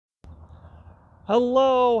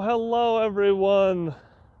Hello everyone.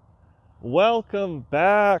 Welcome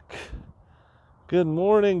back. Good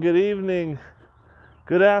morning, good evening,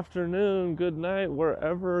 good afternoon, good night,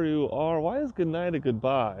 wherever you are. Why is good night a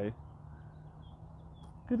goodbye?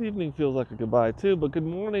 Good evening feels like a goodbye too, but good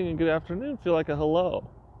morning and good afternoon feel like a hello.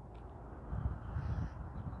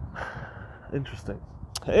 Interesting.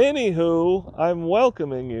 Anywho, I'm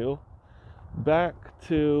welcoming you back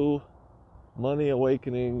to Money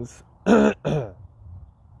Awakenings.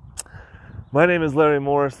 My name is Larry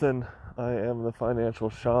Morrison. I am the financial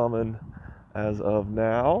shaman as of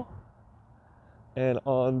now. And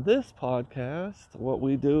on this podcast, what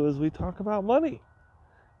we do is we talk about money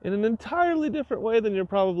in an entirely different way than you're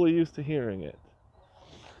probably used to hearing it.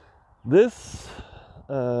 This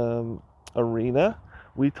arena,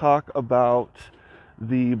 we talk about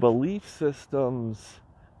the belief systems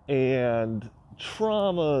and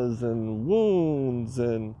traumas and wounds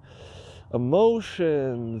and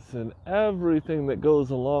emotions and everything that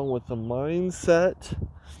goes along with the mindset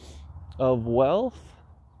of wealth,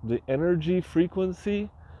 the energy frequency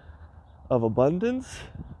of abundance,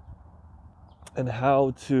 and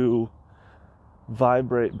how to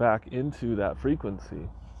vibrate back into that frequency.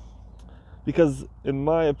 Because in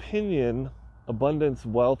my opinion, abundance,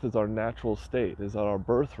 wealth is our natural state, is our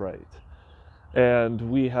birthright. And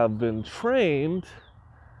we have been trained,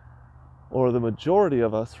 or the majority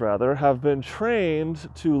of us rather, have been trained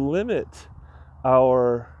to limit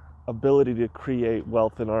our ability to create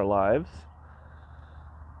wealth in our lives.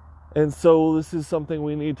 And so this is something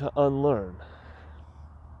we need to unlearn.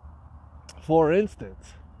 For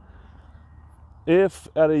instance, if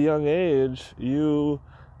at a young age you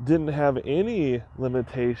didn't have any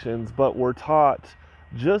limitations but were taught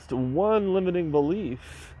just one limiting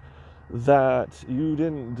belief, that you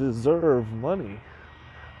didn't deserve money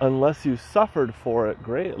unless you suffered for it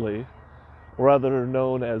greatly, rather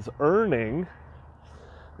known as earning,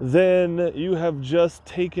 then you have just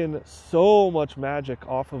taken so much magic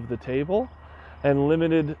off of the table and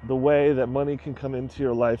limited the way that money can come into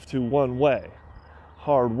your life to one way: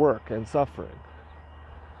 hard work and suffering.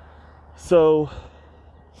 So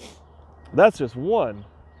that's just one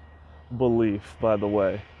belief, by the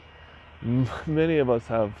way. Many of us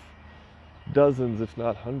have dozens, if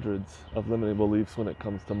not hundreds, of limiting beliefs when it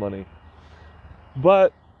comes to money.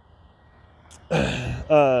 But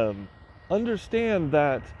understand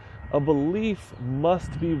that a belief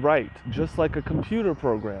must be right, just like a computer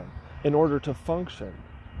program, in order to function.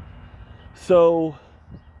 So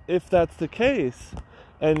if that's the case,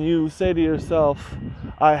 and you say to yourself,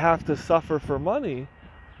 I have to suffer for money,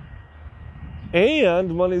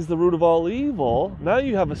 and money's the root of all evil, now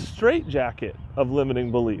you have a straitjacket of limiting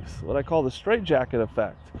beliefs, what I call the straitjacket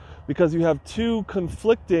effect, because you have two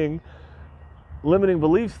conflicting limiting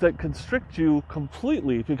beliefs that constrict you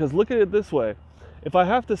completely. Because look at it this way: if I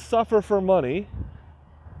have to suffer for money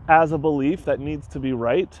as a belief that needs to be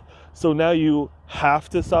right, so now you have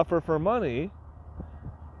to suffer for money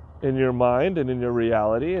in your mind and in your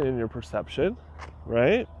reality and in your perception,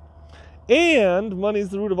 right? And money's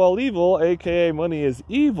the root of all evil, aka money is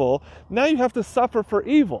evil. Now you have to suffer for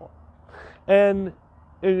evil. And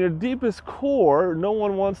in your deepest core, no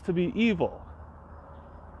one wants to be evil.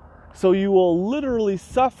 So you will literally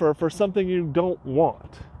suffer for something you don't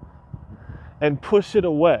want and push it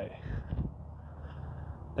away.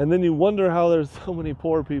 And then you wonder how there's so many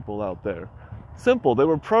poor people out there. Simple, they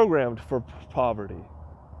were programmed for poverty.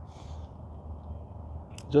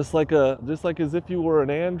 Just like as if you were an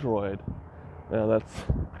android. Now that's,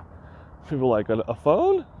 people like, a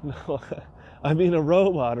phone? No, I mean a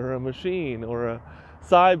robot or a machine or a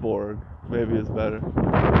cyborg, maybe is better.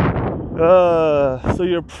 So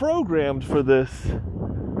you're programmed for this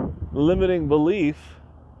limiting belief,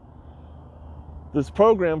 this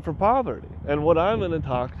program for poverty. And what I'm going to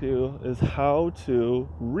talk to you is how to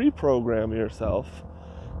reprogram yourself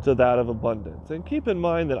to that of abundance. And keep in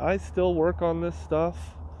mind that I still work on this stuff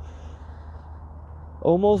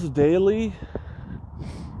almost daily,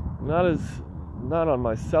 not on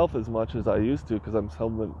myself as much as I used to, because I'm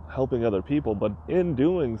helping other people, but in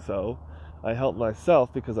doing so, I help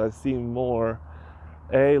myself because I see more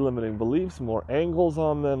limiting beliefs, more angles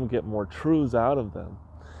on them, get more truths out of them.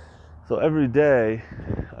 So every day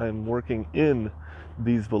I'm working in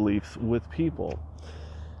these beliefs with people.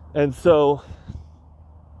 And so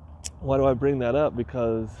why do I bring that up?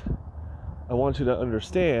 Because I want you to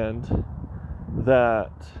understand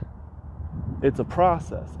that it's a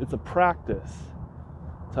process, it's a practice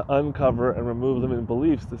to uncover and remove limiting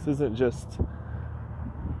beliefs. This isn't just,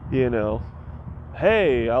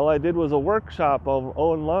 hey, all I did was a workshop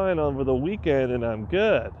online over the weekend and I'm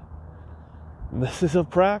good. This is a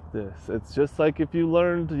practice. It's just like if you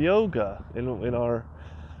learned yoga in our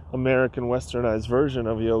American westernized version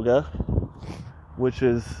of yoga, which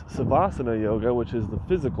is Savasana yoga, which is the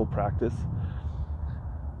physical practice.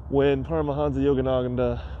 When Paramahansa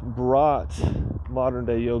Yogananda brought modern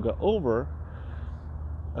day yoga over,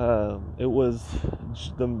 it was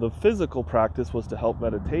the physical practice was to help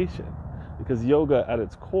meditation, because yoga at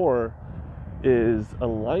its core is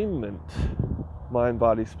alignment, mind,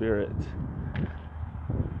 body, spirit,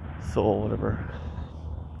 soul, whatever.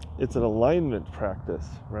 It's an alignment practice,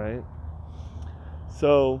 right?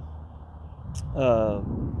 So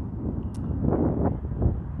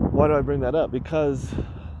why do I bring that up? Because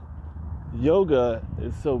yoga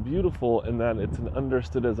is so beautiful in that it's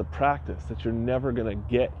understood as a practice, that you're never going to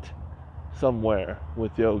get somewhere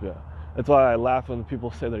with yoga. That's why I laugh when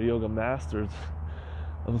people say they're yoga masters.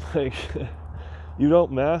 I'm like, you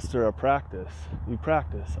don't master a practice, you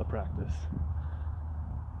practice a practice.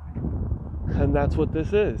 And that's what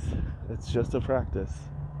this is. It's just a practice.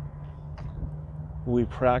 We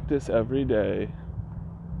practice every day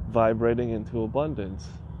vibrating into abundance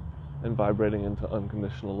and vibrating into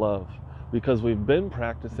unconditional love, because we've been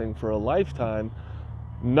practicing for a lifetime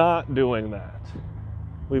not doing that.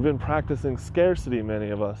 We've been practicing scarcity, many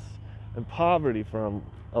of us, and poverty for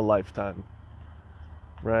a lifetime,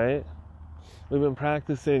 right? We've been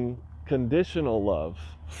practicing conditional love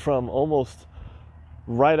from almost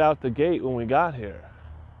right out the gate when we got here.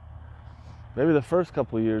 Maybe the first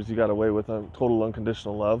couple of years you got away with total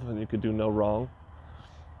unconditional love and you could do no wrong.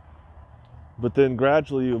 But then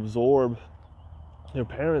gradually you absorb your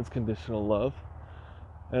parents' conditional love.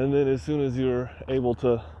 And then as soon as you're able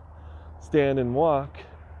to stand and walk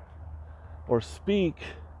or speak,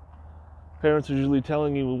 parents are usually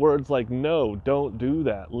telling you words like, no, don't do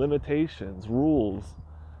that, limitations, rules.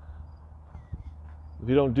 If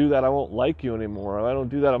you don't do that, I won't like you anymore. If I don't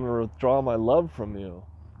do that, I'm going to withdraw my love from you.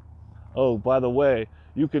 Oh, by the way,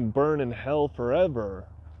 you can burn in hell forever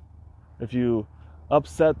if you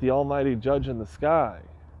upset the almighty judge in the sky.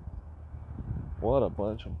 What a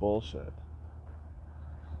bunch of bullshit.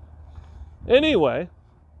 Anyway,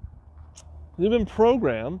 you've been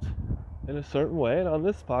programmed in a certain way, and on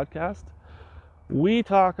this podcast, we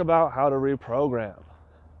talk about how to reprogram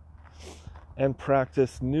and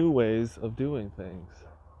practice new ways of doing things,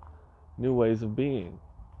 new ways of being.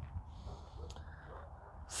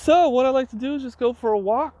 So what I like to do is just go for a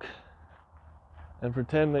walk and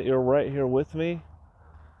pretend that you're right here with me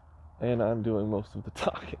and I'm doing most of the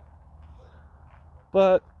talking.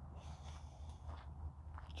 But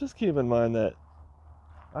just keep in mind that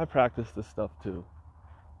I practice this stuff too.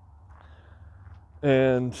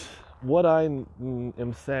 And what I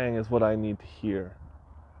am saying is what I need to hear.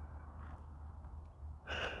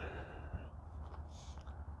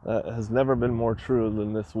 That has never been more true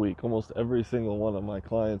than this week. Almost every single one of my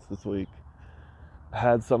clients this week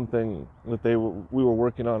had something that we were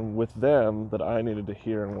working on with them that I needed to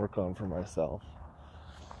hear and work on for myself.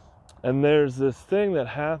 And there's this thing that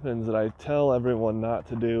happens that I tell everyone not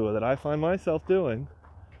to do, that I find myself doing,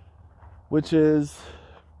 which is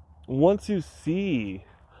once you see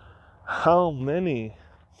how many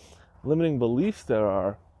limiting beliefs there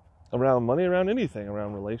are around money, around anything,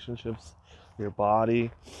 around relationships, your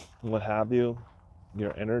body, what have you,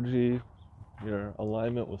 your energy, your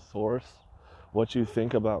alignment with source, what you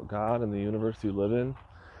think about God and the universe you live in.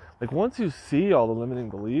 Like once you see all the limiting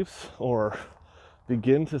beliefs or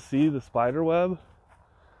begin to see the spider web,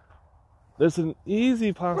 there's an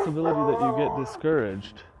easy possibility that you get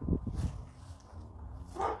discouraged.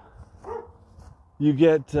 You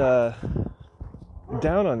get down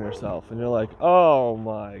on yourself and you're like, oh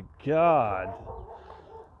my God,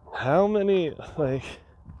 how many,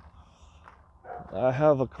 I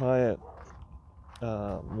have a client,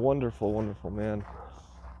 wonderful, wonderful man,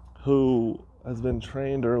 who has been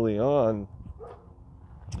trained early on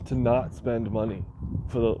to not spend money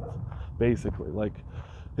basically, like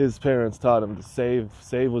his parents taught him to save.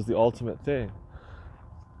 Save was the ultimate thing.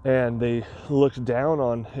 And they looked down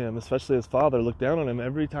on him, especially his father, looked down on him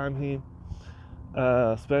every time he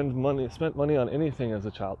spent money on anything as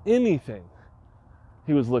a child. Anything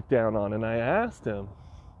he was looked down on. And I asked him,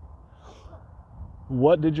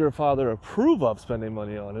 what did your father approve of spending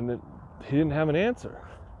money on? And he didn't have an answer.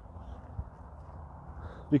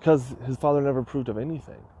 Because his father never approved of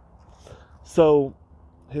anything. So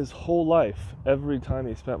his whole life, every time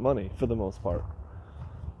he spent money, for the most part,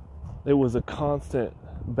 it was a constant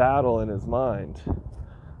battle in his mind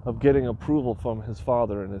of getting approval from his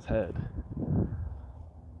father in his head.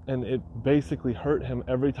 And it basically hurt him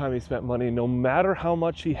every time he spent money, no matter how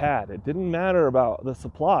much he had. It didn't matter about the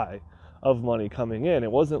supply of money coming in.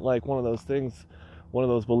 It wasn't like one of those things, one of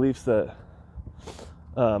those beliefs that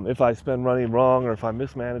if I spend money wrong or if I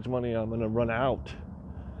mismanage money, I'm going to run out.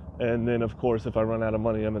 And then, of course, if I run out of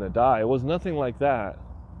money, I'm going to die. It was nothing like that.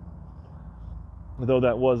 Though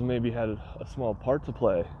that maybe had a small part to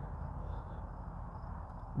play.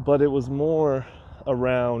 But it was more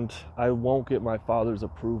around, I won't get my father's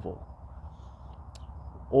approval.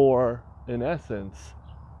 Or, in essence,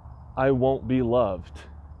 I won't be loved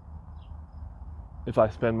if I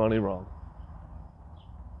spend money wrong.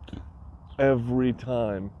 Every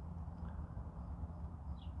time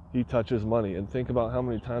he touches money, and think about how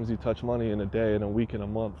many times you touch money in a day, in a week, in a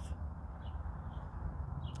month.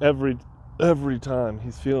 Every time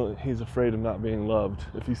he's afraid of not being loved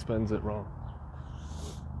if he spends it wrong.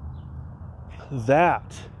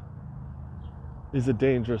 That is a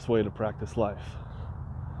dangerous way to practice life.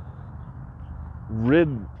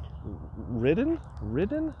 Riddled,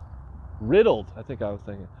 I think I was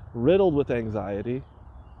thinking. Riddled with anxiety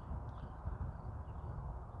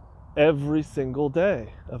every single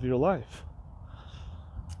day of your life.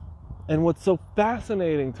 And what's so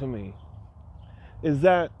fascinating to me is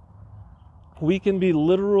that we can be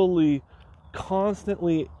literally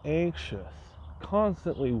constantly anxious,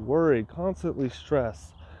 constantly worried, constantly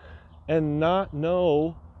stressed, and not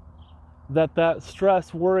know that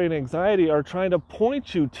stress, worry, and anxiety are trying to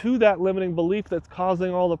point you to that limiting belief that's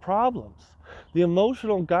causing all the problems. The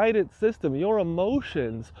emotional guidance system, your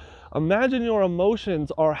emotions, imagine your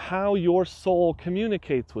emotions are how your soul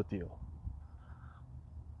communicates with you.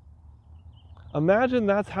 Imagine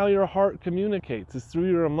that's how your heart communicates, is through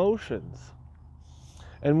your emotions.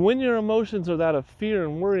 And when your emotions are that of fear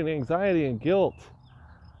and worry and anxiety and guilt,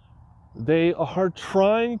 they are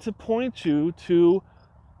trying to point you to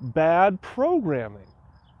bad programming.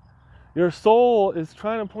 Your soul is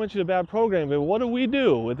trying to point you to bad programming. But what do we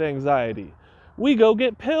do with anxiety? We go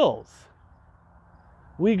get pills.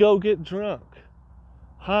 We go get drunk,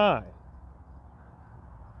 high,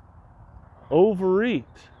 overeat,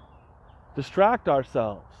 distract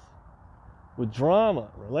ourselves with drama,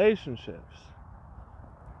 relationships,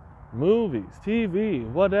 movies, TV,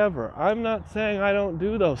 whatever. I'm not saying I don't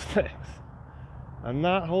do those things. I'm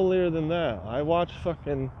not holier than that. I watch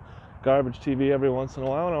fucking garbage TV every once in a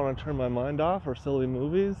while and I want to turn my mind off, or silly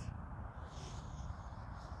movies.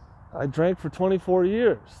 I drank for 24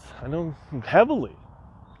 years. I know heavily.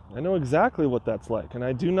 I know exactly what that's like. And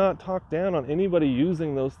I do not talk down on anybody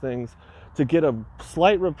using those things to get a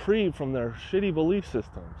slight reprieve from their shitty belief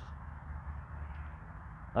systems.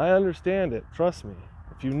 I understand it. Trust me.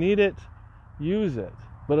 If you need it, use it.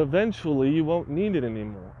 But eventually you won't need it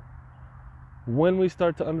anymore. When we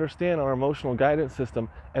start to understand our emotional guidance system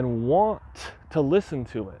and want to listen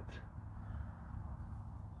to it.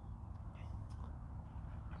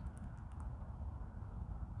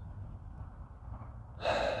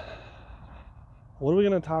 What are we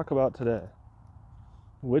going to talk about today?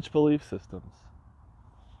 Which belief systems?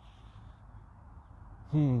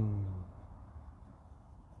 We're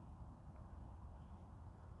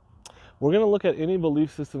going to look at any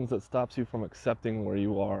belief systems that stops you from accepting where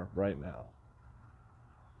you are right now.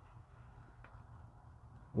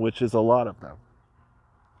 Which is a lot of them.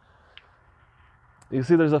 You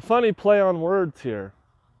see, there's a funny play on words here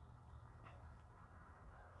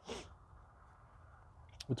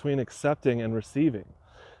between accepting and receiving.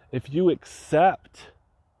 If you accept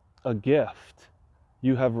a gift,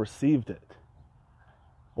 you have received it.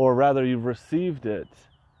 Or rather, you've received it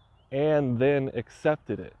and then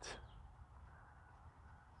accepted it.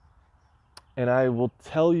 And I will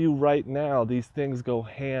tell you right now, these things go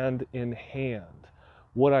hand in hand.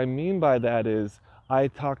 What I mean by that is, I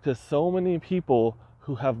talk to so many people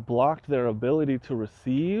who have blocked their ability to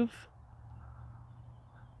receive,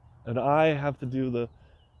 and I have to do the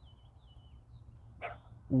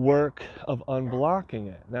work of unblocking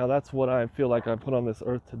it. Now that's what I feel like I put on this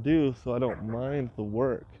earth to do, so I don't mind the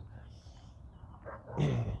work.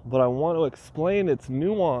 But I want to explain its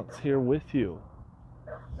nuance here with you.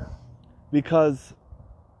 Because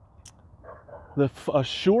a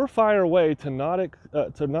surefire way to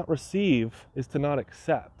not receive is to not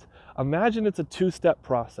accept. Imagine it's a two-step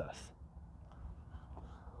process.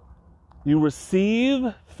 You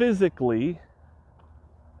receive physically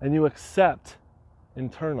and you accept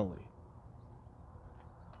internally.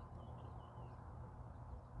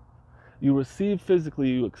 You receive physically,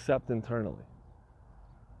 you accept internally.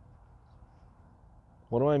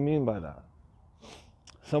 What do I mean by that?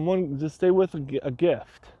 Someone, just stay with a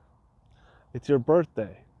gift. It's your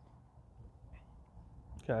birthday.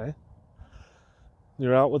 Okay?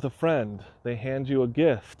 You're out with a friend. They hand you a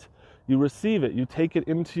gift. You receive it. You take it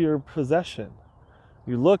into your possession.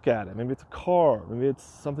 You look at it. Maybe it's a car. Maybe it's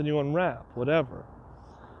something you unwrap, whatever.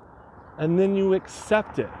 And then you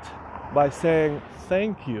accept it by saying,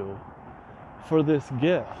 thank you for this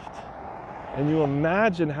gift. And you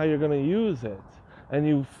imagine how you're going to use it. And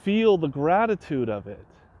you feel the gratitude of it.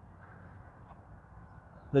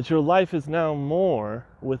 That your life is now more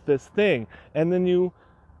with this thing. And then you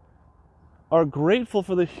are grateful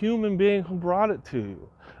for the human being who brought it to you.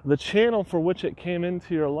 The channel for which it came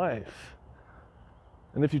into your life.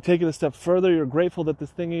 And if you take it a step further, you're grateful that this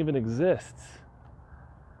thing even exists.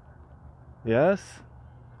 Yes?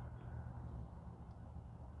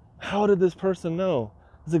 How did this person know?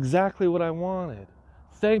 It's exactly what I wanted.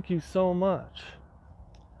 Thank you so much.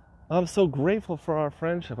 I'm so grateful for our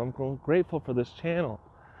friendship. I'm grateful for this channel.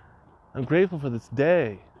 I'm grateful for this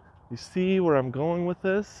day. You see where I'm going with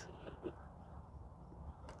this?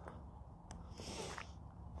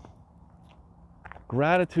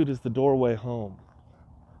 Gratitude is the doorway home.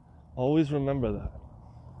 Always remember that.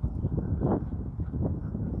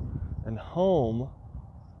 And home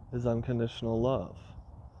is unconditional love.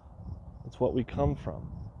 It's what we come from.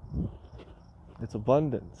 It's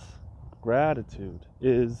abundance. Gratitude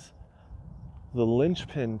is the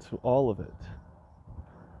linchpin to all of it.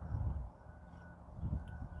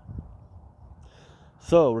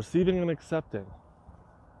 So, receiving and accepting.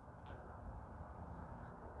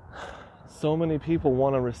 So many people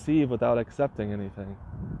want to receive without accepting anything.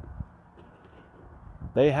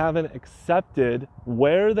 They haven't accepted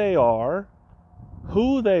where they are,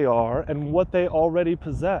 who they are, and what they already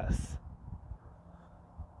possess.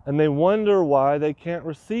 And they wonder why they can't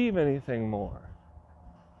receive anything more.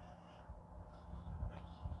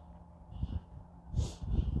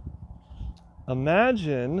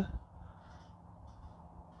 Imagine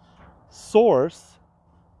Source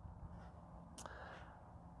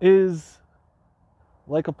is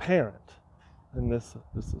like a parent, in this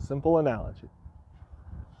is a simple analogy.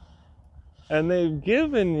 And they've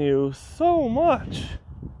given you so much,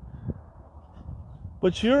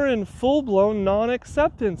 but you're in full-blown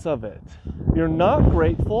non-acceptance of it. You're not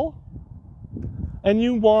grateful, and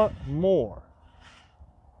you want more.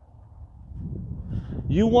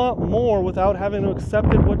 You want more without having to accept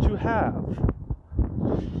what you have.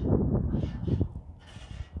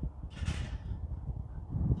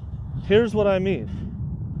 Here's what I mean.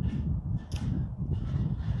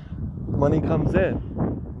 Money comes in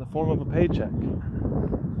the form of a paycheck.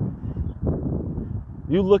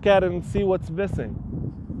 You look at it and see what's missing.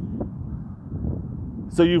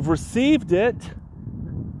 So you've received it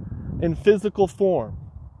in physical form,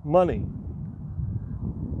 money.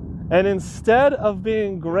 And instead of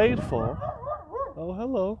being grateful, oh,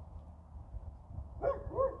 hello. Oh,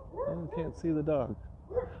 I can't see the dog.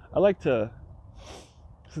 I like to,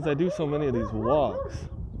 since I do so many of these walks,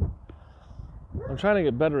 I'm trying to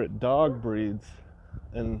get better at dog breeds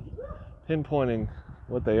and pinpointing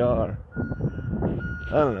what they are.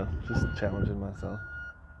 I don't know, just challenging myself.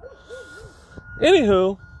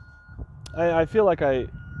 Anywho, I feel like I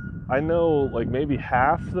know like maybe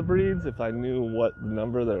half the breeds if I knew what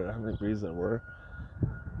number how many breeds there were.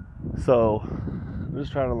 So I'm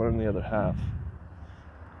just trying to learn the other half.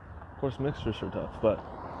 Of course, mixtures are tough, but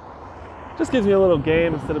it just gives me a little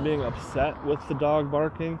game instead of being upset with the dog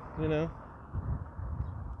barking, you know?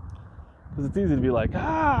 Because it's easy to be like,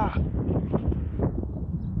 you're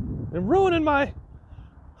ruining my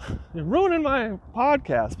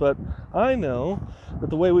podcast. But I know that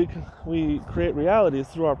the way we create reality is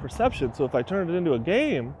through our perception. So if I turn it into a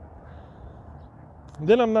game,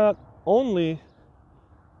 then I'm not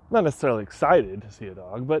necessarily excited to see a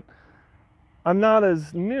dog, but I'm not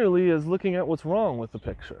as nearly as looking at what's wrong with the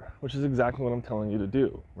picture, which is exactly what I'm telling you to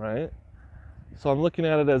do, right? So I'm looking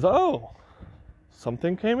at it as,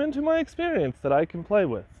 something came into my experience that I can play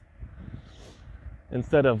with,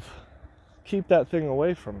 instead of keep that thing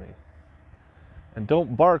away from me. And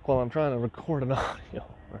don't bark while I'm trying to record an audio,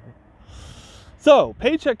 right? So,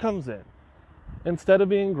 paycheck comes in. Instead of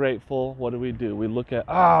being grateful, what do? We look at,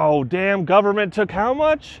 damn, government took how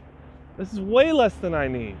much? This is way less than I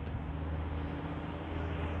need.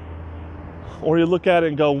 Or you look at it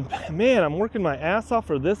and go, man, I'm working my ass off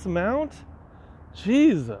for this amount?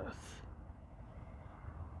 Jesus.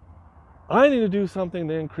 I need to do something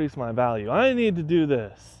to increase my value. I need to do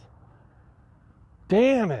this.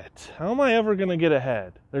 Damn it. How am I ever going to get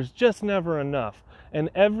ahead? There's just never enough. And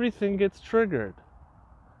everything gets triggered.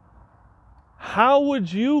 How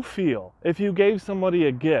would you feel if you gave somebody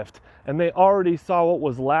a gift and they already saw what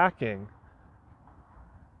was lacking?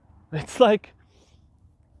 It's like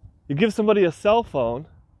you give somebody a cell phone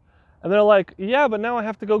And they're like, yeah, but now I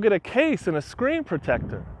have to go get a case and a screen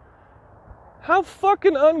protector. How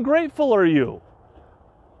fucking ungrateful are you?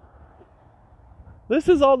 This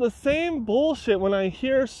is all the same bullshit when I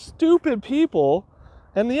hear stupid people,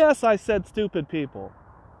 and yes, I said stupid people.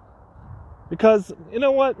 Because, you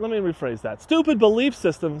know what? Let me rephrase that. Stupid belief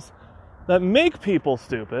systems that make people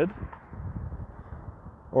stupid,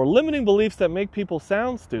 or limiting beliefs that make people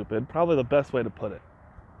sound stupid, probably the best way to put it.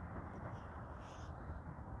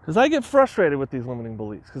 Because I get frustrated with these limiting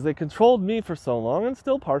beliefs, because they controlled me for so long, and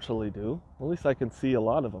still partially do. At least I can see a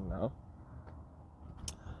lot of them now.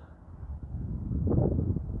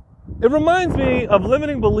 It reminds me of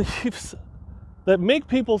limiting beliefs that make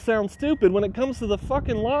people sound stupid when it comes to the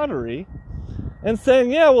fucking lottery, and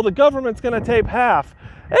saying, yeah, well, the government's going to take half.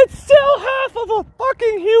 It's still half of a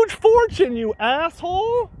fucking huge fortune, you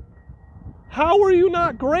asshole! How are you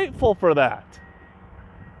not grateful for that?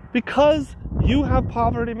 Because you have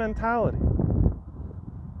poverty mentality.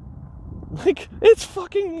 Like, it's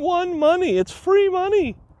fucking one money. It's free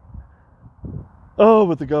money. Oh,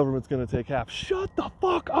 but the government's going to take half. Shut the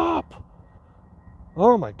fuck up.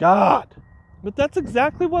 Oh my God. But that's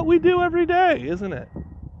exactly what we do every day, isn't it?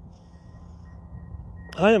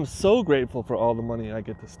 I am so grateful for all the money I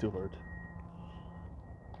get to steward.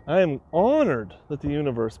 I am honored that the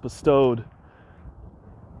universe bestowed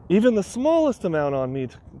even the smallest amount on me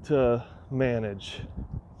to manage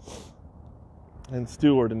and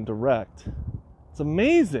steward and direct. It's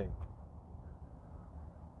amazing.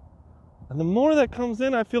 And the more that comes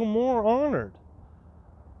in, I feel more honored.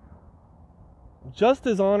 Just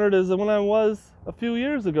as honored as when I was a few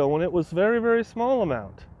years ago, when it was very, very small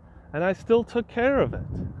amount. And I still took care of it.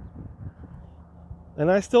 And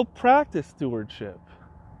I still practice stewardship,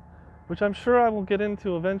 which I'm sure I will get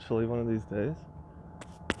into eventually one of these days.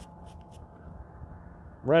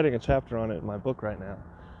 I'm writing a chapter on it in my book right now.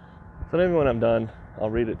 So maybe when I'm done, I'll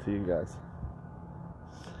read it to you guys.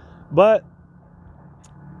 But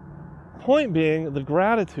point being, the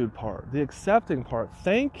gratitude part, the accepting part.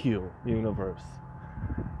 Thank you, universe,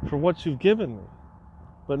 for what you've given me.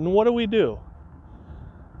 But what do?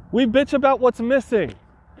 We bitch about what's missing.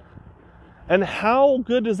 And how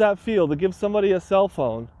good does that feel to give somebody a cell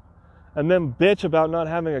phone and then bitch about not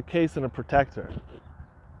having a case and a protector?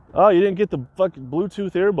 Oh, you didn't get the fucking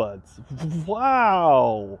Bluetooth earbuds.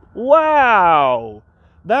 Wow.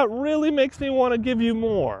 That really makes me want to give you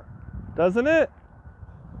more, doesn't it?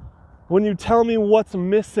 When you tell me what's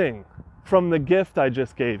missing from the gift I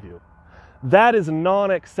just gave you. That is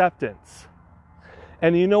non-acceptance.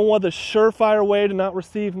 And you know what? The surefire way to not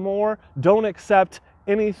receive more? Don't accept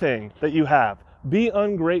anything that you have. Be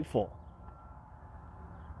ungrateful.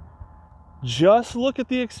 Just look at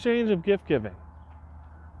the exchange of gift giving.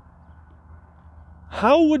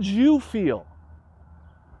 How would you feel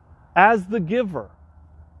as the giver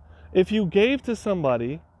if you gave to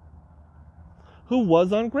somebody who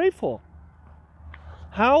was ungrateful?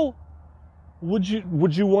 How would you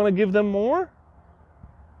want to give them more?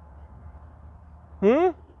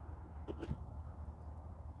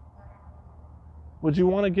 Would you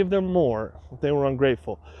want to give them more if they were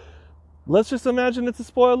ungrateful? Let's just imagine it's a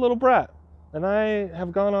spoiled little brat. And I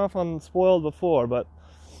have gone off on spoiled before, but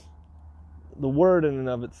the word in and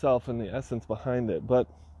of itself and the essence behind it. But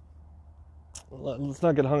let's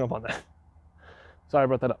not get hung up on that. Sorry I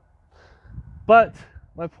brought that up. But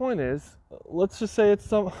my point is, let's just say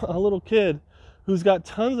it's a little kid who's got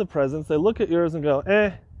tons of presents. They look at yours and go,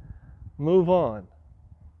 move on.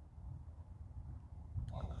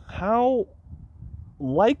 How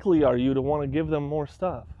likely are you to want to give them more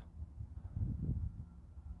stuff?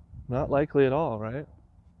 Not likely at all, right?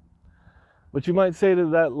 But you might say to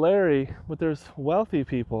that Larry, but there's wealthy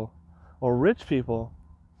people or rich people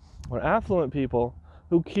or affluent people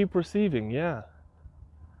who keep receiving. Yeah,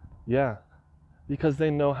 because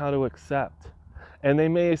they know how to accept. And they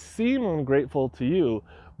may seem ungrateful to you,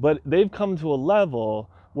 but they've come to a level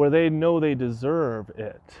where they know they deserve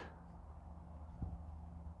it.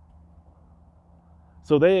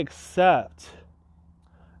 So they accept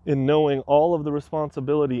in knowing all of the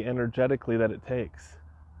responsibility energetically that it takes.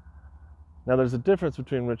 Now, there's a difference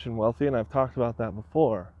between rich and wealthy, and I've talked about that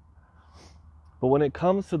before. But when it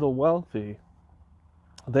comes to the wealthy,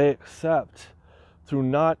 they accept through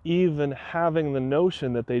not even having the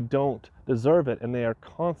notion that they don't deserve it, and they are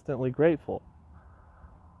constantly grateful.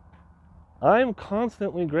 I'm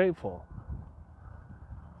constantly grateful.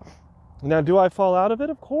 Now, do I fall out of it?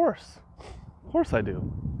 Of course. Of course I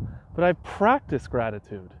do. But I practice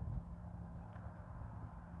gratitude.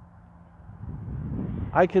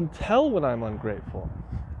 I can tell when I'm ungrateful.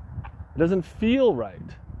 It doesn't feel right.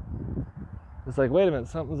 It's like, wait a minute,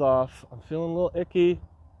 something's off. I'm feeling a little icky.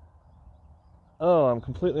 Oh, I'm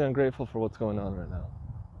completely ungrateful for what's going on right now.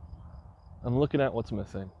 I'm looking at what's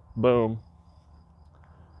missing. Boom.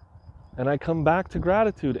 And I come back to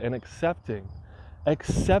gratitude and accepting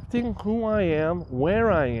who I am, where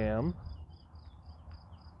I am,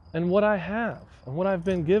 and what I have, and what I've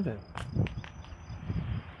been given.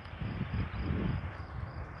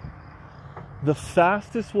 The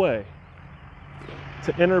fastest way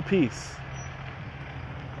to inner peace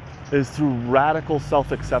is through radical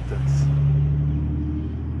self-acceptance.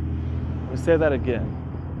 Let me say that again.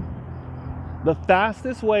 The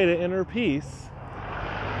fastest way to inner peace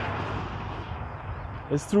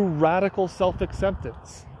is through radical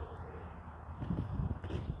self-acceptance.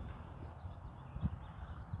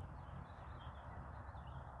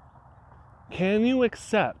 Can you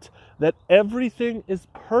accept that everything is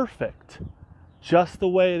perfect just the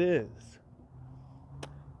way it is?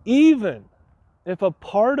 Even if a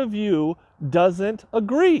part of you doesn't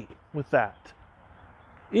agree with that.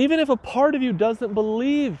 Even if a part of you doesn't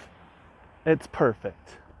believe it's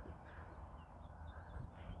perfect.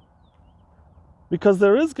 Because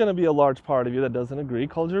there is going to be a large part of you that doesn't agree,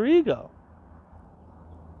 called your ego.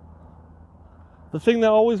 The thing that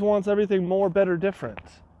always wants everything more, better, different.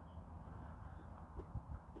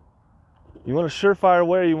 You want a surefire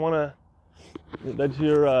way, that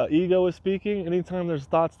your ego is speaking. Anytime there's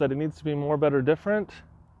thoughts that it needs to be more, better, different,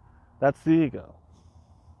 that's the ego.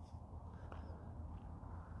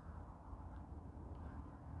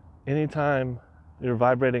 Anytime you're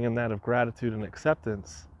vibrating in that of gratitude and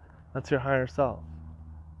acceptance, that's your higher self.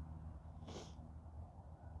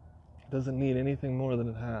 It doesn't need anything more than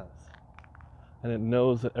it has. And it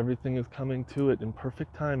knows that everything is coming to it in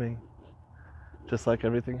perfect timing, just like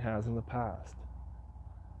everything has in the past.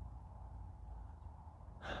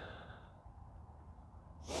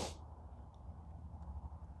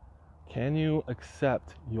 Can you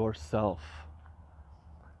accept yourself?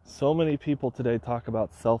 So many people today talk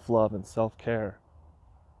about self-love and self-care.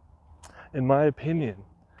 In my opinion,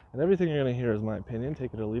 and everything you're going to hear is my opinion,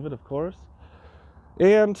 take it or leave it, of course.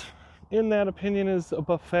 And in that opinion is a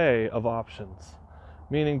buffet of options.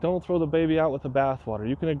 Meaning, don't throw the baby out with the bathwater.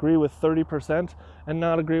 You can agree with 30% and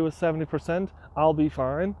not agree with 70%. I'll be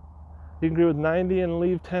fine. You can agree with 90 and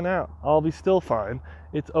leave 10 out. I'll be still fine.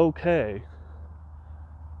 It's okay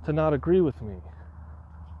to not agree with me.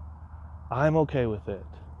 I'm okay with it.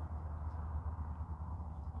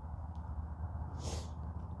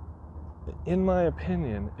 In my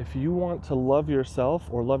opinion, if you want to love yourself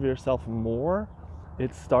or love yourself more,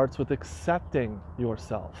 it starts with accepting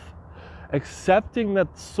yourself. Accepting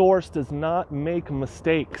that Source does not make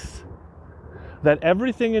mistakes. That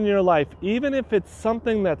everything in your life, even if it's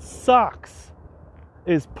something that sucks,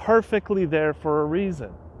 is perfectly there for a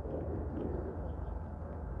reason.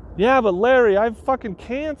 Yeah, but Larry, I have fucking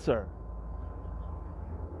cancer.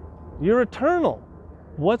 You're eternal.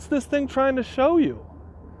 What's this thing trying to show you?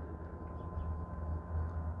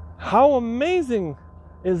 How amazing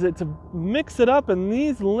is it to mix it up in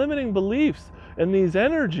these limiting beliefs and these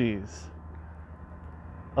energies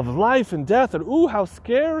of life and death, and ooh, how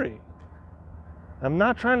scary. I'm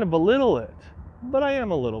not trying to belittle it, but I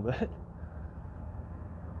am a little bit.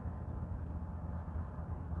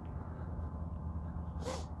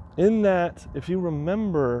 In that, if you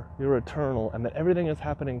remember you're eternal and that everything is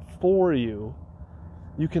happening for you,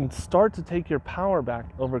 you can start to take your power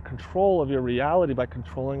back over control of your reality by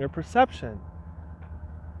controlling your perception.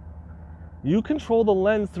 You control the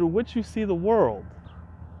lens through which you see the world.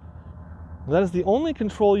 That is the only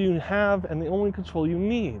control you have and the only control you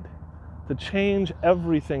need to change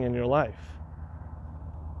everything in your life.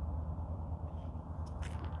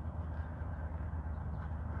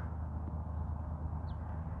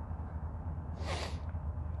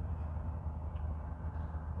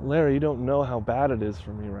 Larry, you don't know how bad it is for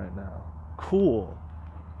me right now. Cool.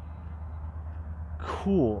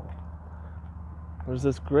 There's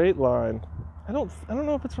this great line. I don't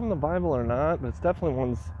know if it's from the Bible or not, but it's definitely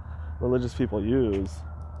ones religious people use,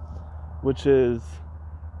 which is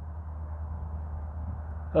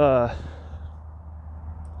God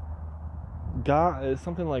is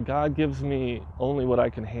something like, God gives me only what I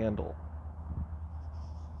can handle.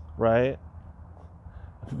 Right?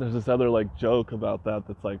 There's this other like joke about that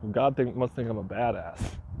that's like, God must think I'm a badass.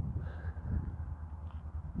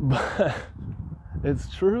 But it's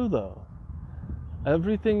true though.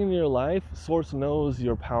 Everything in your life, Source knows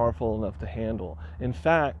you're powerful enough to handle. In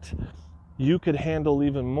fact, you could handle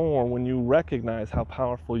even more when you recognize how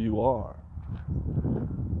powerful you are.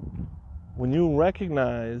 When you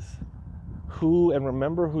recognize who and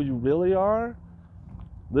remember who you really are,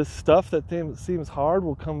 This stuff that seems hard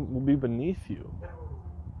will be beneath you.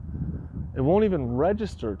 It won't even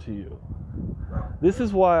register to you. This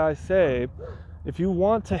is why I say, if you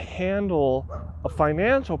want to handle a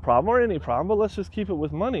financial problem, or any problem, but let's just keep it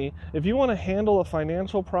with money. If you want to handle a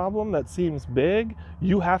financial problem that seems big,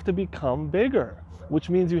 you have to become bigger, which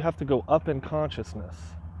means you have to go up in consciousness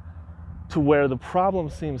to where the problem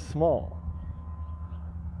seems small.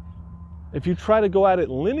 If you try to go at it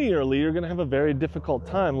linearly, you're going to have a very difficult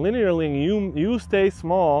time. Linearly, you stay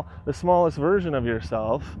small, the smallest version of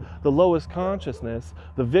yourself, the lowest consciousness,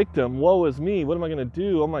 the victim, woe is me, what am I going to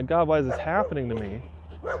do? Oh my God, why is this happening to me?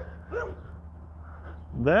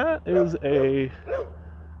 That is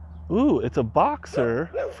it's a boxer,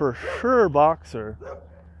 for sure boxer.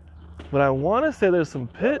 But I want to say there's some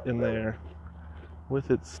pit in there with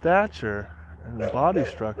its stature and body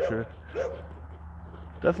structure.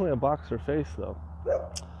 Definitely a boxer face, though.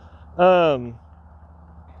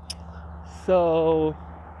 So,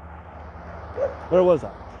 where was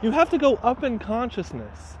I? You have to go up in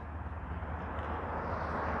consciousness.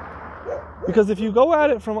 Because if you go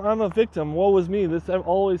at it from, I'm a victim, woe is me, this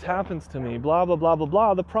always happens to me, blah, blah, blah, blah,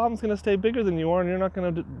 blah, the problem's going to stay bigger than you are, and you're not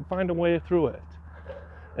going to find a way through it.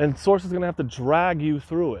 And Source is going to have to drag you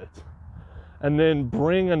through it. And then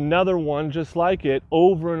bring another one just like it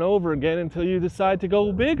over and over again until you decide to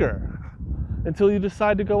go bigger. Until you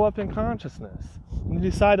decide to go up in consciousness. And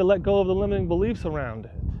you decide to let go of the limiting beliefs around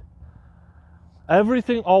it.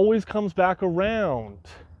 Everything always comes back around.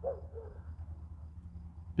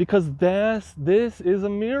 Because this is a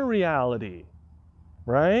mere reality.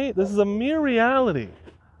 Right? This is a mere reality.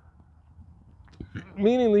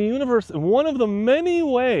 Meaning the universe, one of the many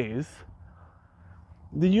ways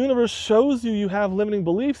the universe shows you have limiting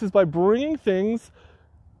beliefs is by bringing things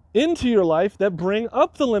into your life that bring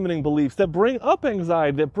up the limiting beliefs, that bring up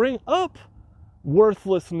anxiety, that bring up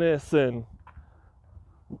worthlessness and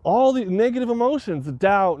all the negative emotions,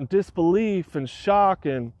 doubt and disbelief and shock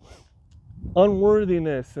and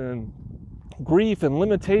unworthiness and grief and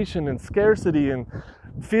limitation and scarcity and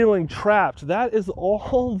feeling trapped. That is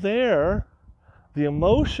all there. The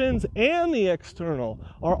emotions and the external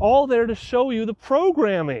are all there to show you the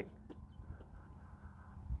programming.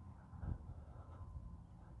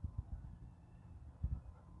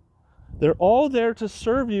 They're all there to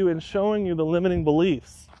serve you in showing you the limiting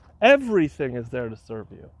beliefs. Everything is there to serve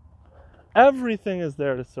you. Everything is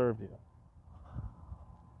there to serve you.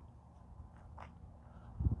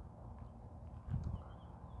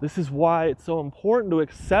 This is why it's so important to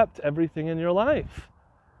accept everything in your life.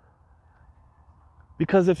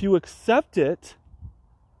 Because if you accept it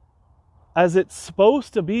as it's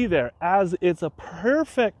supposed to be there, as it's a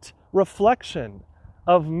perfect reflection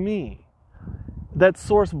of me, that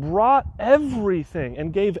Source brought everything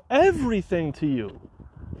and gave everything to you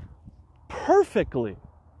perfectly.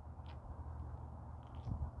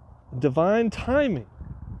 Divine timing.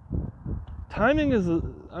 Timing is,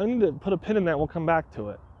 I need to put a pin in that, we'll come back to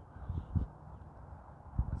it.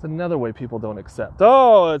 It's another way people don't accept.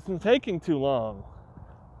 Oh, it's taking too long.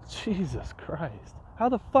 Jesus Christ. How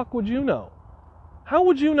the fuck would you know? How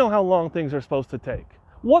would you know how long things are supposed to take?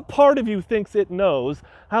 What part of you thinks it knows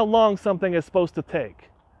how long something is supposed to take?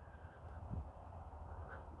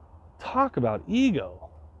 Talk about ego.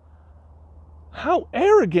 How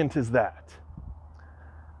arrogant is that?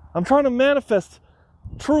 I'm trying to manifest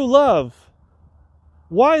true love.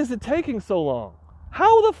 Why is it taking so long?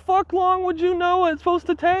 How the fuck long would you know it's supposed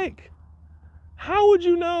to take? How would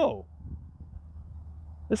you know?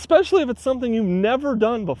 Especially if it's something you've never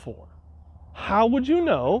done before. How would you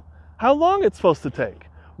know how long it's supposed to take?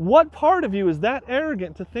 What part of you is that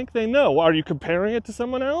arrogant to think they know? Are you comparing it to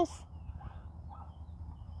someone else?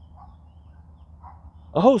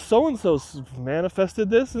 Oh, so-and-so manifested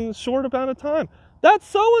this in a short amount of time. That's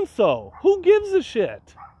so-and-so. Who gives a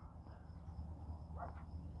shit?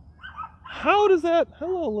 How does that...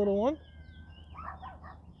 Hello, little one.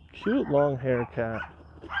 Cute long hair cat.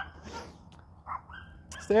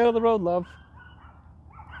 Stay out of the road, love.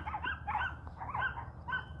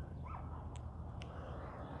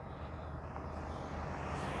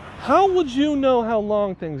 How would you know how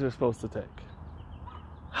long things are supposed to take?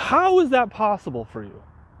 How is that possible for you?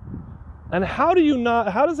 And how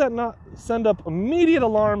does that not send up immediate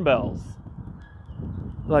alarm bells?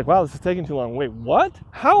 Like, wow, this is taking too long. Wait, what?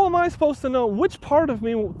 How am I supposed to know which part of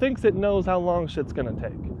me thinks it knows how long shit's gonna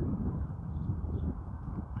take?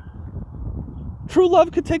 True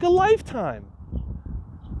love could take a lifetime.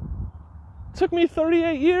 It took me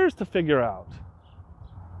 38 years to figure out.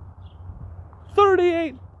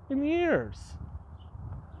 38 years.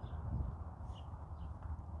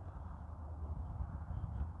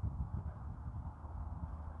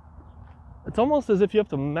 It's almost as if you have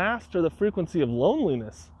to master the frequency of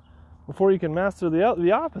loneliness before you can master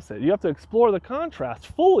the opposite. You have to explore the contrast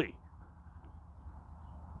fully.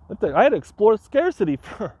 I had to explore scarcity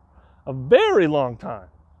for a very long time.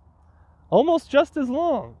 Almost just as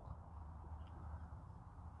long.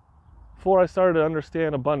 Before I started to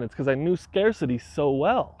understand abundance, because I knew scarcity so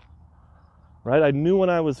well. Right? I knew when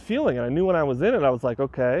I was feeling it. I knew when I was in it. I was like,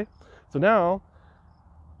 okay. So now,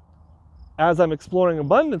 as I'm exploring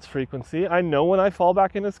abundance frequency, I know when I fall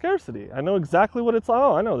back into scarcity. I know exactly what it's like.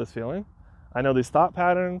 Oh, I know this feeling. I know these thought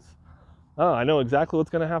patterns. Oh, I know exactly what's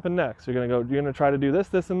going to happen next. You're going to try to do this,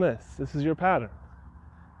 this, and this. This is your pattern.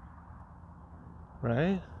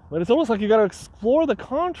 Right? But it's almost like you got to explore the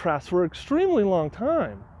contrast for an extremely long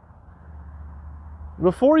time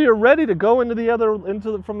before you're ready to go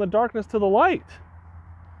from the darkness to the light.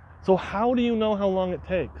 So how do you know how long it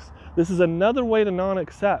takes? This is another way to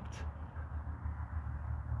non-accept,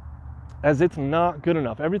 as it's not good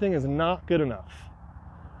enough. Everything is not good enough.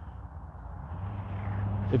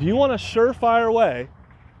 If you want a surefire way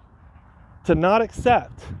to not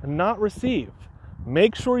accept and not receive,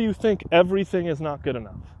 make sure you think everything is not good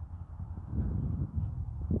enough.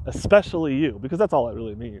 Especially you, because that's all it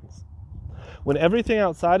really means. When everything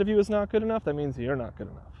outside of you is not good enough, that means you're not good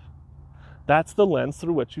enough. That's the lens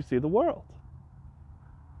through which you see the world.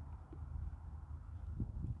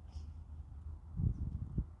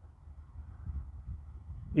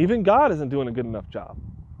 Even God isn't doing a good enough job,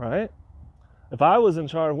 right? If I was in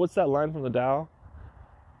charge, what's that line from the Tao?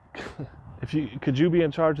 Could you be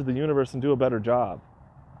in charge of the universe and do a better job?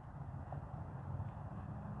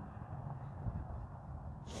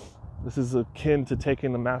 This is akin to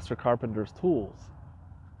taking the master carpenter's tools,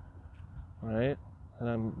 right? And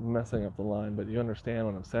I'm messing up the line, but you understand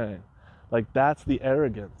what I'm saying. Like, that's the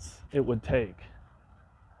arrogance it would take.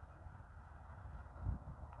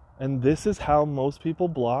 And this is how most people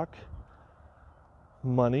block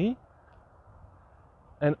money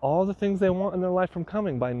and all the things they want in their life from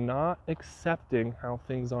coming, by not accepting how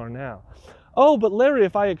things are now. Oh, but Larry,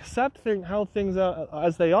 if I accept how things are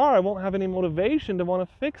as they are, I won't have any motivation to want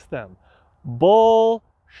to fix them.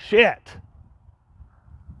 Bullshit.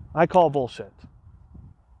 I call bullshit.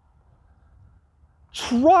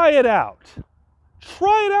 Try it out.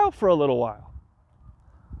 Try it out for a little while.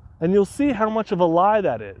 And you'll see how much of a lie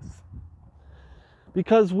that is.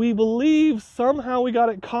 Because we believe somehow we got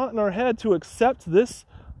it caught in our head to accept this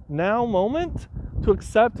now moment, to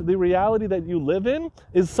accept the reality that you live in,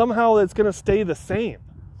 is somehow it's going to stay the same.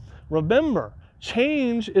 Remember,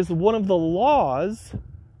 change is one of the laws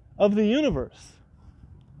of the universe.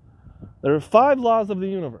 There are 5 laws of the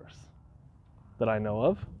universe that I know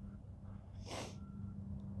of.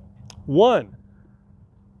 1,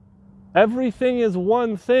 everything is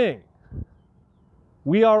one thing.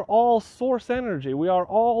 We are all source energy. We are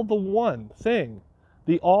all the one thing.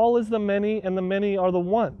 The all is the many, and the many are the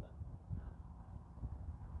one.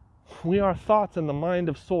 We are thoughts in the mind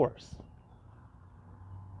of source,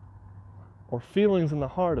 or feelings in the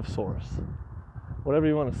heart of source, whatever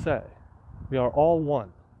you want to say. We are all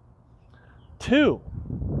one. 2,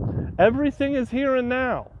 everything is here and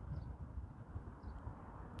now.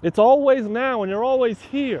 It's always now, and you're always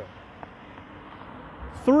here.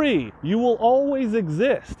 3, you will always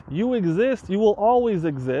exist. You exist, you will always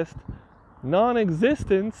exist.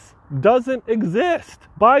 Non-existence doesn't exist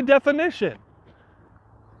by definition.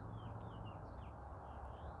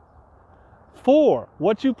 4,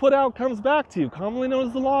 what you put out comes back to you, commonly known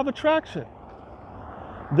as the law of attraction.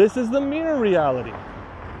 This is the mirror reality.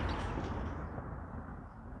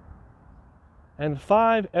 And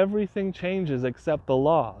 5, everything changes except the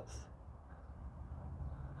laws.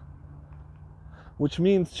 Which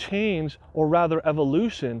means change, or rather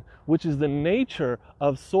evolution, which is the nature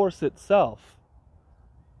of Source itself.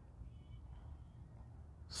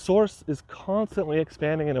 Source is constantly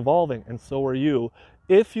expanding and evolving, and so are you,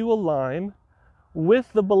 if you align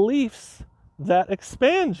with the beliefs that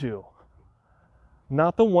expand you,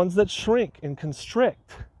 not the ones that shrink and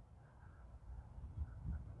constrict,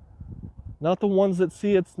 not the ones that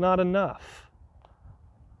see it's not enough.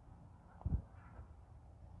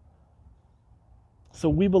 So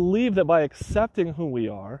we believe that by accepting who we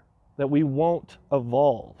are, that we won't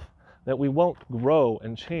evolve, that we won't grow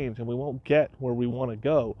and change, and we won't get where we want to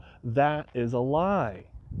go. That is a lie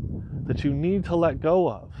that you need to let go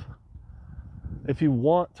of if you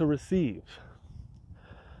want to receive.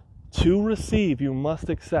 To receive, you must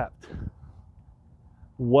accept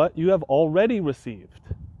what you have already received.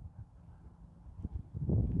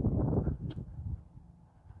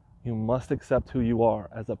 You must accept who you are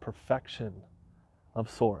as a perfection of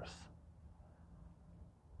Source.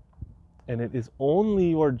 And it is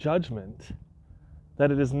only your judgment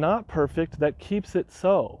that it is not perfect that keeps it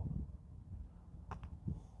so.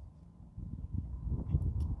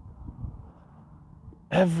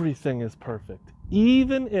 Everything is perfect.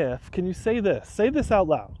 Even if, can you say this? Say this out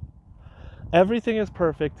loud. Everything is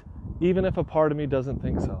perfect, even if a part of me doesn't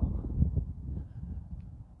think so.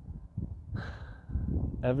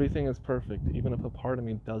 Everything is perfect, even if a part of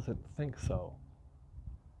me doesn't think so.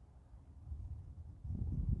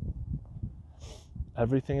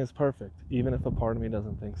 Everything is perfect, even if a part of me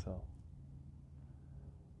doesn't think so.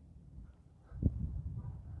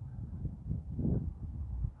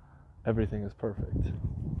 Everything is perfect,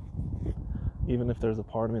 even if there's a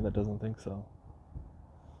part of me that doesn't think so.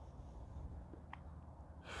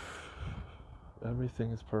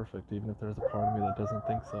 Everything is perfect, even if there's a part of me that doesn't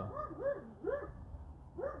think so.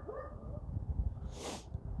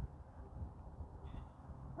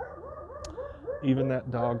 Even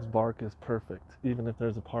that dog's bark is perfect, even if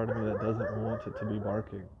there's a part of me that doesn't want it to be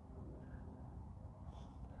barking.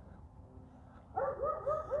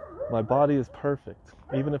 My body is perfect,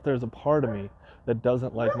 even if there's a part of me that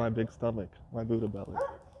doesn't like my big stomach, my Buddha belly.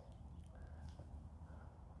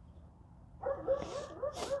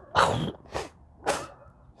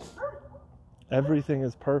 Everything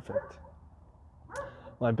is perfect.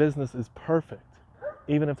 My business is perfect,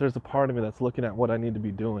 even if there's a part of me that's looking at what I need to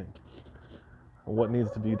be doing or what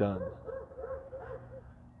needs to be done.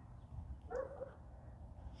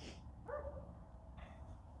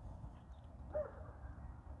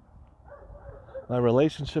 My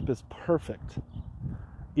relationship is perfect,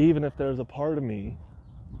 even if there's a part of me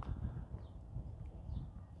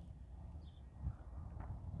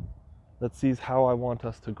that sees how I want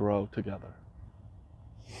us to grow together.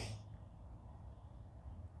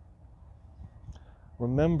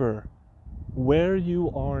 Remember, where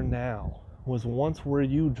you are now was once where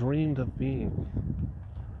you dreamed of being.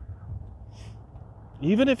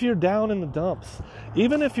 Even if you're down in the dumps,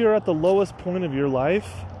 even if you're at the lowest point of your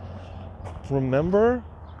life, remember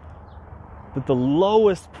that the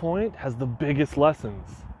lowest point has the biggest lessons.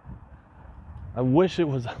 I wish it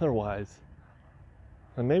was otherwise.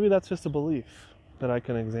 And maybe that's just a belief that I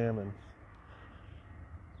can examine.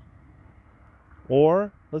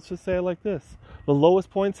 Or, let's just say it like this. The lowest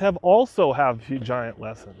points have giant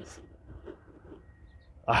lessons.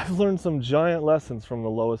 I've learned some giant lessons from the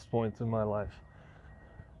lowest points in my life.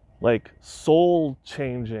 Like soul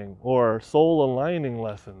changing or soul aligning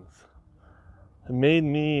lessons. It made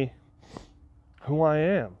me who I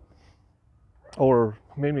am. Or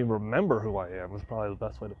made me remember who I am is probably the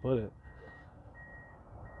best way to put it.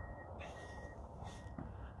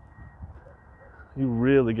 You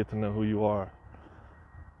really get to know who you are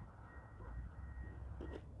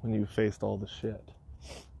when you faced all the shit.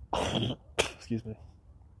 Excuse me.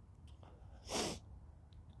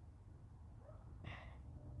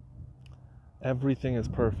 Everything is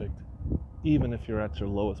perfect, even if you're at your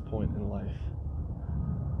lowest point in life.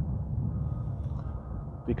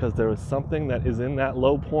 Because there is something that is in that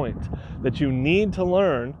low point that you need to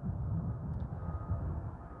learn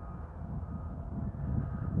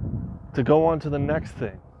to go on to the next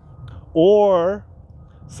thing. Or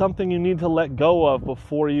something you need to let go of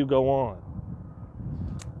before you go on.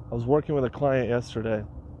 I was working with a client yesterday.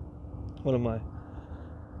 One of my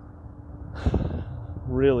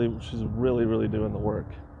she's really doing the work.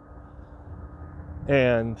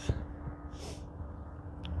 And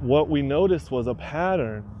what we noticed was a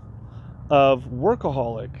pattern of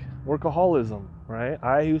workaholism, right?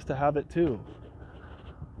 I used to have it too.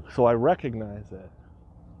 So I recognize it.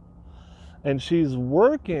 And she's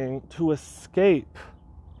working to escape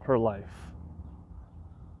her life.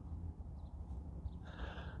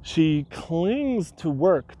 She clings to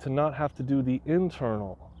work to not have to do the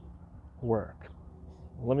internal work.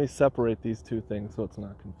 Let me separate these two things so it's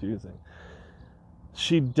not confusing.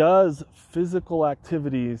 She does physical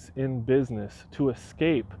activities in business to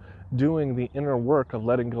escape doing the inner work of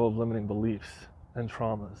letting go of limiting beliefs and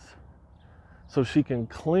traumas. So she can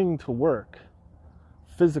cling to work,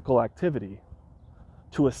 physical activity,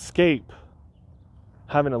 to escape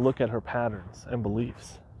having to look at her patterns and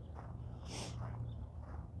beliefs.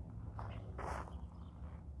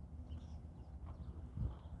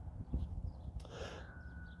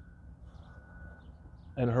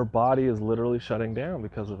 And her body is literally shutting down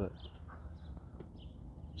because of it.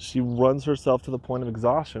 She runs herself to the point of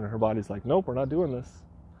exhaustion, and her body's like, nope, we're not doing this.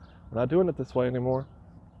 We're not doing it this way anymore.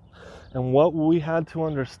 And what we had to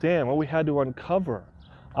understand, what we had to uncover,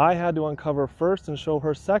 I had to uncover first and show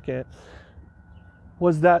her second,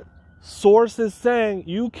 was that Source is saying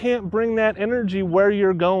you can't bring that energy where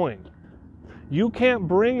you're going. You can't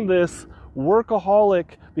bring this workaholic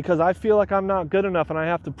because I feel like I'm not good enough and I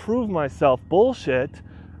have to prove myself bullshit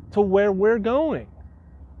to where we're going.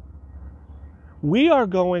 We are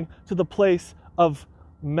going to the place of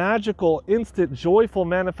magical, instant, joyful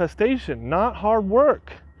manifestation, not hard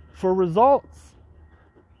work for results.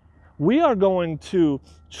 We are going to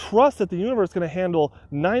trust that the universe is going to handle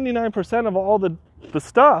 99% of all the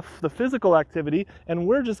stuff, the physical activity, and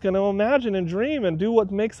we're just going to imagine and dream and do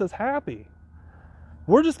what makes us happy.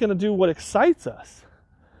 We're just going to do what excites us,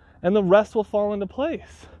 and the rest will fall into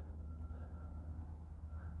place.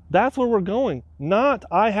 That's where we're going. Not,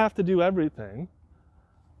 I have to do everything.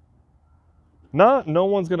 Not, no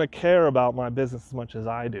one's going to care about my business as much as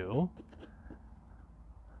I do.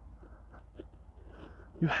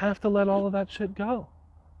 You have to let all of that shit go.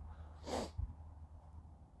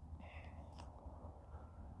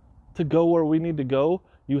 To go where we need to go,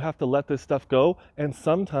 you have to let this stuff go. And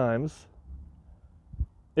sometimes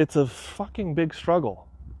it's a fucking big struggle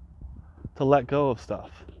to let go of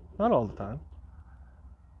stuff. Not all the time.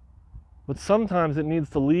 But sometimes it needs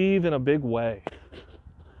to leave in a big way.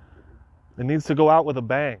 It needs to go out with a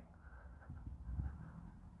bang.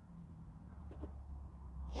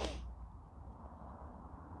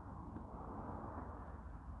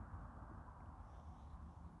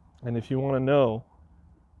 And if you want to know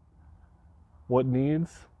what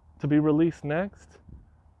needs to be released next,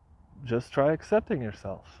 just try accepting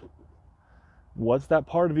yourself. What's that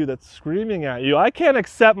part of you that's screaming at you? I can't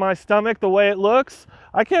accept my stomach the way it looks.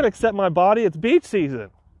 I can't accept my body. It's beach season.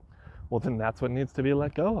 Well, then that's what needs to be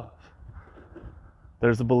let go of.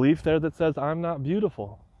 There's a belief there that says, I'm not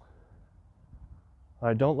beautiful.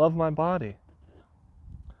 I don't love my body.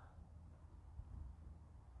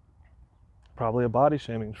 Probably a body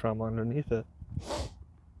shaming trauma underneath it.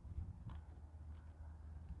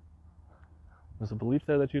 There's a belief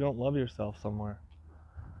there that you don't love yourself somewhere.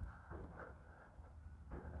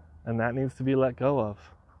 And that needs to be let go of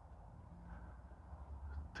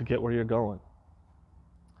to get where you're going.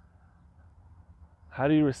 How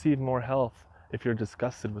do you receive more health if you're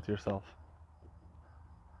disgusted with yourself?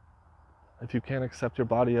 If you can't accept your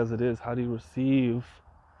body as it is, how do you receive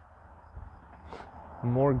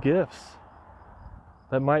more gifts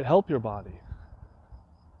that might help your body?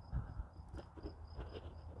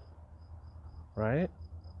 Right?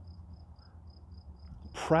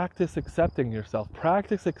 Practice accepting yourself.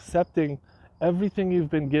 Practice accepting everything you've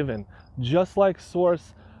been given. Just like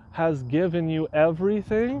Source has given you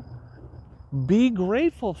everything, be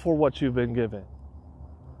grateful for what you've been given.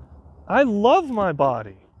 I love my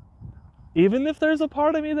body, even if there's a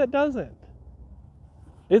part of me that doesn't.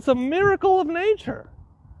 It's a miracle of nature,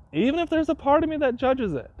 even if there's a part of me that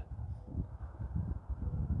judges it.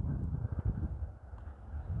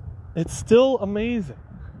 It's still amazing.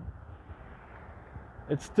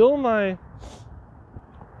 It's still my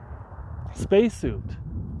spacesuit,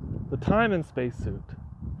 the time and spacesuit.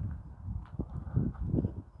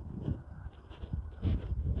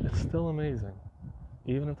 It's still amazing,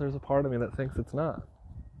 even if there's a part of me that thinks it's not.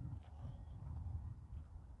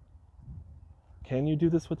 Can you do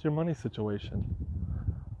this with your money situation?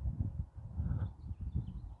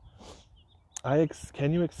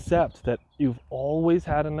 Can you accept that you've always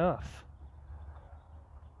had enough?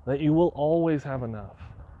 That you will always have enough?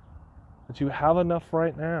 That you have enough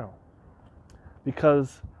right now?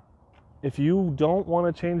 Because if you don't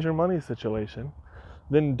want to change your money situation,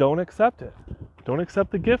 then don't accept it. Don't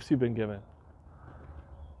accept the gifts you've been given.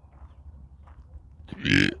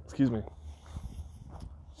 Excuse me.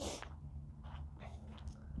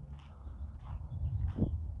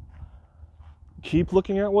 Keep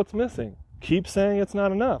looking at what's missing. Keep saying it's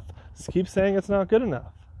not enough. Keep saying it's not good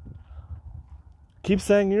enough. Keep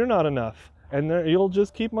saying you're not enough, and you'll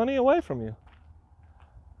just keep money away from you.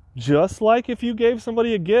 Just like if you gave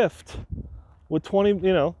somebody a gift with 20,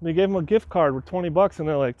 they gave them a gift card with $20 and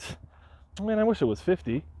they're like, man, I wish it was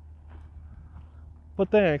 50. But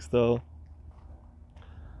thanks, though.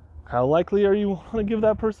 How likely are you want to give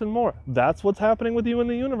that person more? That's what's happening with you in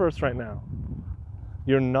the universe right now.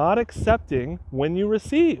 You're not accepting when you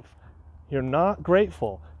receive. You're not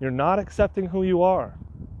grateful. You're not accepting who you are.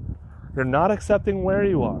 You're not accepting where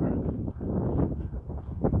you are.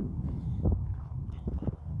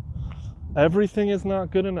 Everything is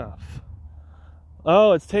not good enough.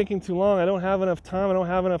 Oh, it's taking too long. I don't have enough time. I don't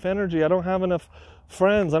have enough energy. I don't have enough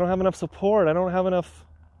friends. I don't have enough support. I don't have enough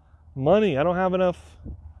money. I don't have enough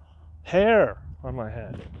hair on my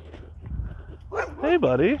head. Hey,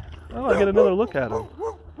 buddy. Oh, I get another look at him.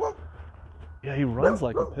 Yeah, he runs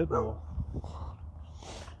like a pit bull.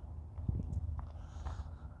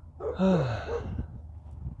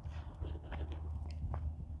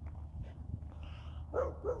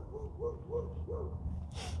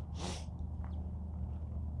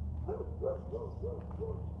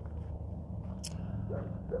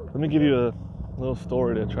 Let me give you a little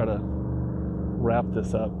story to try to wrap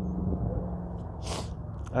this up.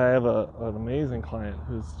 I have an amazing client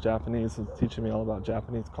who's Japanese, who's teaching me all about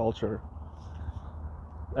Japanese culture.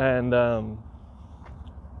 And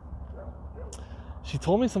she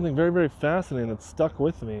told me something very, very fascinating that stuck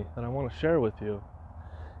with me that I want to share with you.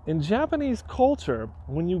 In Japanese culture,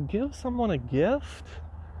 when you give someone a gift,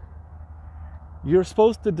 you're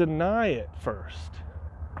supposed to deny it first.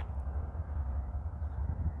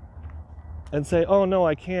 And say, oh no,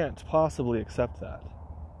 I can't possibly accept that.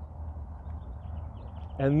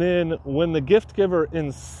 And then when the gift giver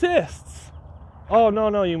insists, oh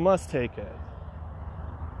no, you must take it.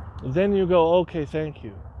 Then you go, okay, thank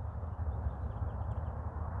you.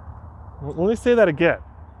 Let me say that again,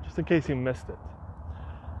 just in case you missed it.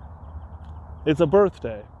 It's a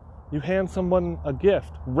birthday. You hand someone a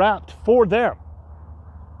gift wrapped for them.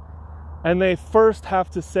 And they first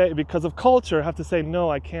have to say, because of culture, have to say,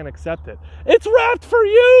 no, I can't accept it. It's wrapped for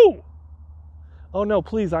you! Oh no,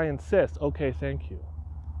 please, I insist. Okay, thank you.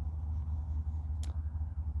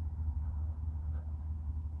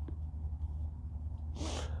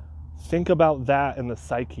 Think about that in the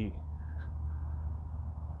psyche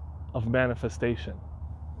of manifestation.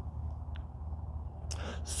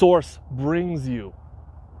 Source brings you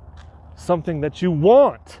something that you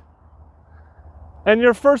want. And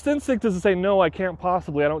your first instinct is to say, no, I can't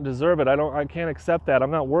possibly, I don't deserve it, I can't accept that,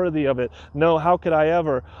 I'm not worthy of it. No, how could I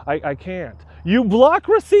ever? I can't. You block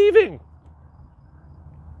receiving.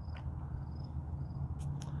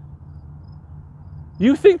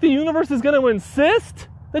 You think the universe is going to insist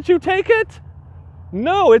that you take it?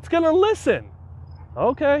 No, it's going to listen.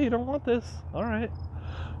 Okay, you don't want this. All right.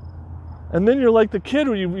 And then you're like the kid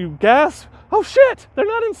where you gasp, oh shit, they're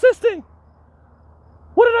not insisting.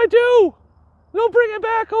 What did I do? No, bring it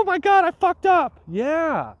back. Oh my God, I fucked up.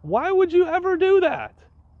 Yeah, why would you ever do that?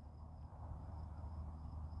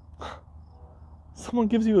 Someone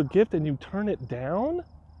gives you a gift and you turn it down?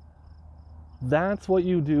 That's what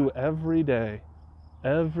you do every day.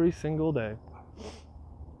 Every single day.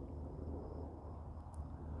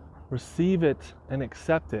 Receive it and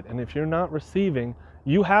accept it. And if you're not receiving,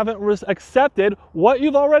 you haven't accepted what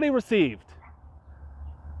you've already received.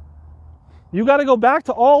 You got to go back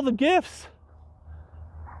to all the gifts.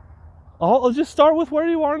 I'll just start with where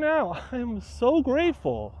you are now. I am so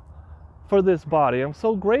grateful for this body. I'm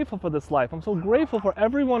so grateful for this life. I'm so grateful for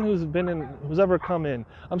everyone who's ever come in.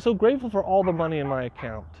 I'm so grateful for all the money in my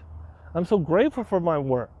account. I'm so grateful for my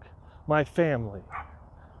work, my family,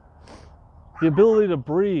 the ability to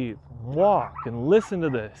breathe, walk, and listen to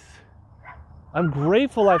this. I'm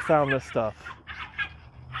grateful I found this stuff.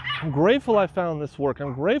 I'm grateful I found this work.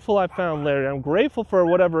 I'm grateful I found Larry. I'm grateful for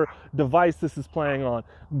whatever device this is playing on.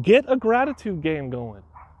 Get a gratitude game going.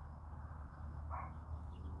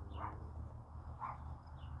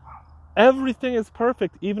 Everything is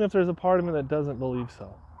perfect, even if there's a part of me that doesn't believe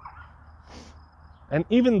so. And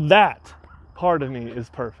even that part of me is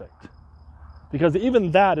perfect. Because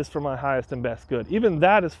even that is for my highest and best good. Even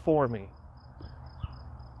that is for me.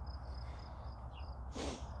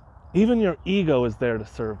 Even your ego is there to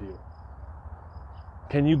serve you.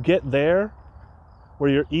 Can you get there where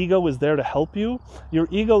your ego is there to help you? Your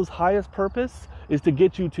ego's highest purpose is to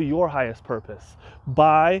get you to your highest purpose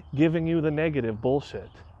by giving you the negative bullshit.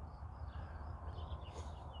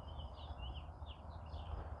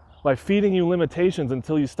 By feeding you limitations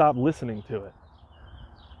until you stop listening to it.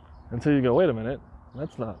 Until you go, wait a minute,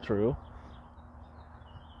 that's not true.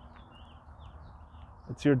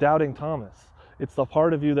 It's your doubting Thomas. It's the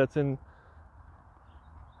part of you that's in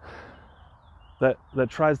that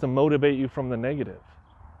tries to motivate you from the negative.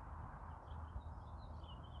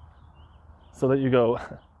 So that you go,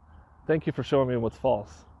 thank you for showing me what's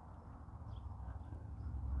false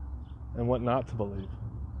and what not to believe.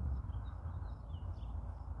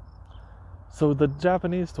 So the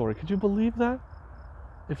Japanese story, could you believe that?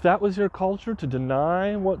 If that was your culture, to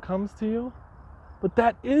deny what comes to you? But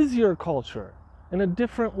that is your culture in a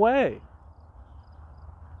different way.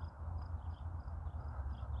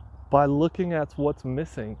 By looking at what's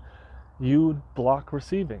missing, you block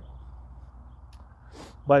receiving.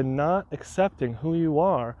 By not accepting who you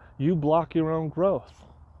are, you block your own growth.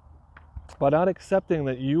 By not accepting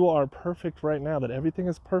that you are perfect right now, that everything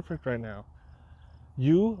is perfect right now,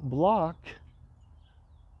 you block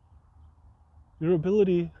your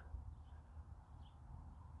ability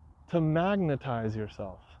to magnetize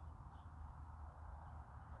yourself.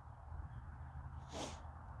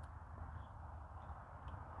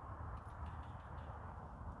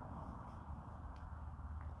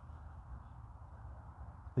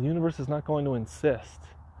 The universe is not going to insist.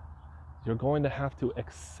 You're going to have to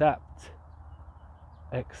accept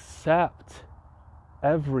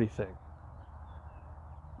everything.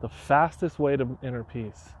 The fastest way to inner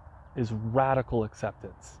peace is radical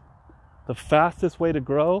acceptance. The fastest way to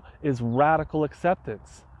grow is radical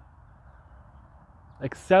acceptance.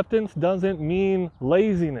 Acceptance doesn't mean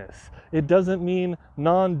laziness. It doesn't mean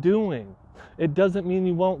non-doing. It doesn't mean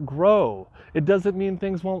you won't grow. It doesn't mean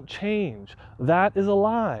things won't change. That is a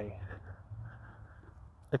lie.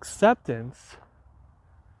 Acceptance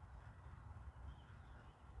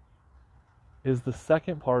is the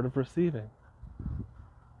second part of receiving.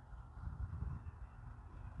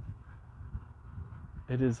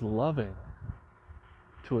 It is loving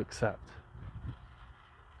to accept.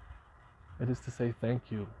 It is to say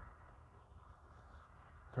thank you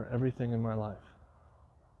for everything in my life.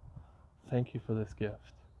 Thank you for this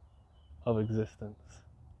gift of existence.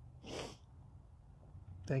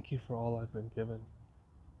 Thank you for all I've been given.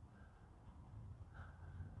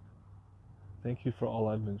 Thank you for all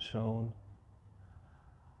I've been shown.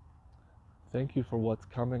 Thank you for what's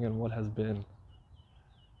coming and what has been.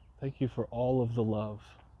 Thank you for all of the love,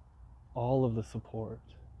 all of the support,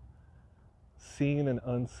 seen and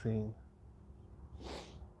unseen.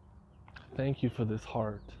 Thank you for this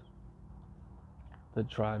heart that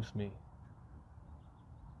drives me.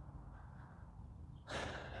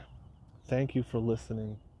 Thank you for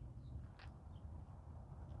listening.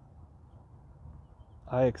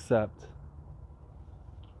 I accept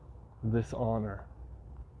this honor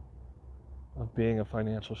of being a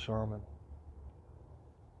financial shaman.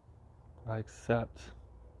 I accept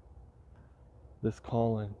this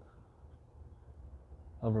calling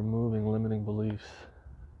of removing limiting beliefs.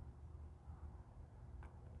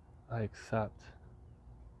 I accept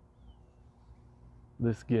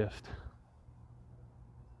this gift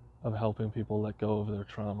of helping people let go of their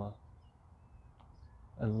trauma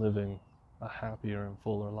and living a happier and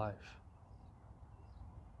fuller life.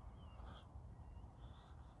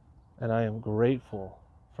 And I am grateful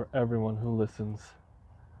for everyone who listens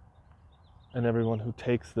and everyone who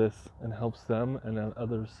takes this and helps them and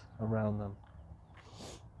others around them.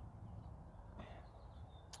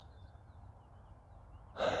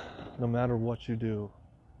 No matter what you do,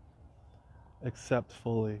 accept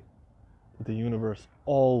fully that the universe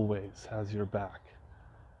always has your back,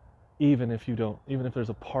 even if there's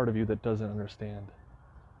a part of you that doesn't understand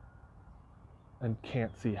and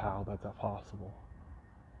can't see how that's possible.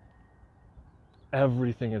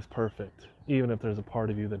 Everything is perfect, even if there's a part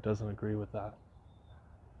of you that doesn't agree with that.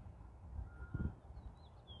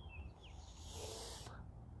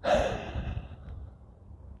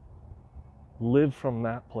 Live from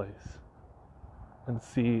that place and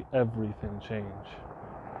see everything change.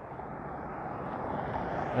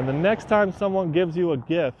 And the next time someone gives you a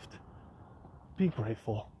gift, be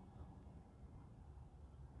grateful.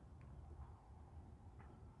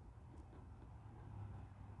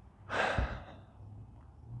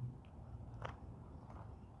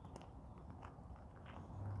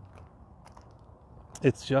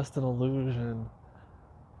 It's just an illusion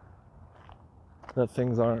that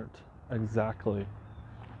things aren't exactly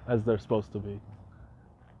as they're supposed to be.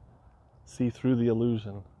 See through the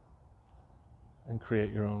illusion and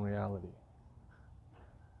create your own reality.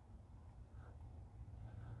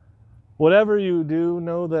 Whatever you do,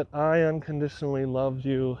 know that I unconditionally love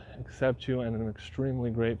you, accept you, and am extremely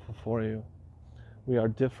grateful for you. We are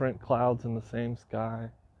different clouds in the same sky,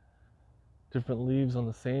 different leaves on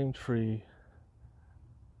the same tree,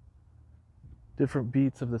 different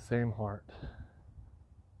beats of the same heart.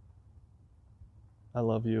 I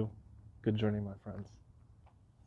love you. Good journey, my friends.